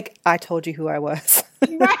 He's like, I told you who I was.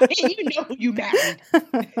 Right. You know who you married.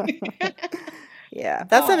 Yeah.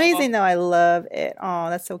 That's amazing, though. I love it. Oh,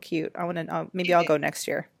 that's so cute. I want to, maybe I'll go next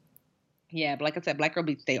year. Yeah, but like I said, Black Girl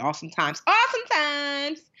Beach Day, awesome times. Awesome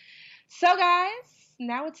times. So, guys,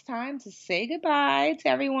 now it's time to say goodbye to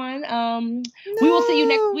everyone. We will see you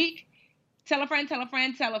next week. Tell a friend, tell a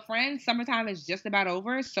friend, tell a friend. Summertime is just about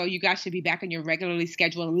over, so you guys should be back on your regularly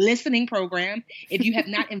scheduled listening program. If you have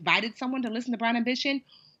not invited someone to listen to Brown Ambition,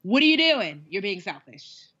 what are you doing? You're being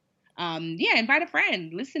selfish. Invite a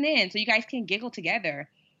friend. Listen in so you guys can giggle together.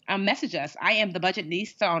 Message us. I am the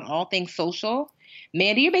Budgetnista on all things social.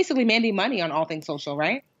 Mandy, you're basically Mandy Money on all things social,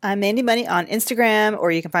 right? I'm Mandy Money on Instagram,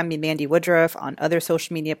 or you can find me Mandy Woodruff on other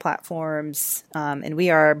social media platforms. And we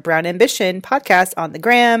are Brown Ambition Podcast on the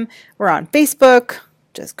gram. We're on Facebook.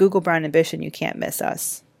 Just Google Brown Ambition. You can't miss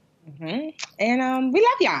us. Mm-hmm. And we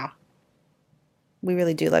love y'all. We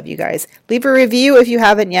really do love you guys. Leave a review if you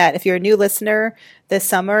haven't yet. If you're a new listener this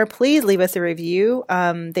summer, please leave us a review.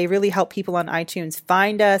 They really help people on iTunes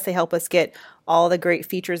find us. They help us get all the great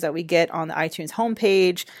features that we get on the iTunes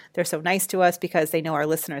homepage. They're so nice to us because they know our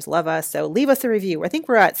listeners love us. So leave us a review. I think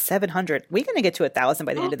we're at 700. We're going to get to 1,000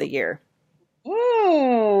 by the end of the year. Ooh,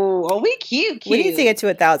 oh, we cute. We need to get to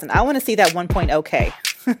 1,000. I want to see that 1.0K.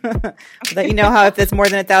 Let you know how if it's more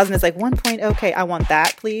than 1,000, it's like 1.0K. I want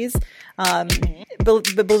that, please.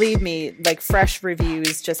 But believe me, like fresh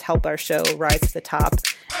reviews just help our show rise to the top.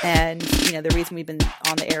 And you know the reason we've been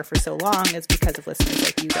on the air for so long is because of listeners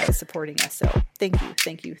like you guys supporting us. So thank you,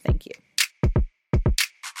 thank you, thank you.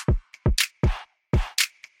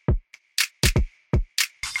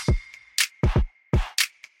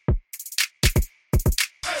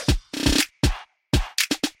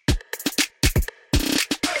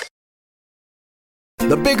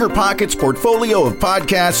 The Bigger Pockets portfolio of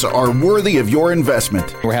podcasts are worthy of your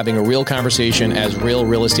investment. We're having a real conversation as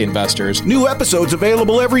real estate investors. New episodes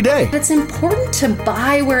available every day. It's important to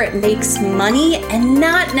buy where it makes money and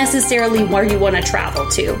not necessarily where you want to travel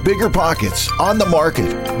to. Bigger Pockets, On the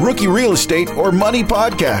Market, Rookie Real Estate, or Money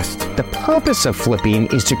Podcast. The purpose of flipping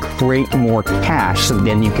is to create more cash so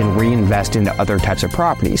then you can reinvest into other types of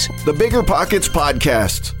properties. The Bigger Pockets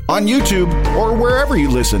Podcast, on YouTube or wherever you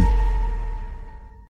listen.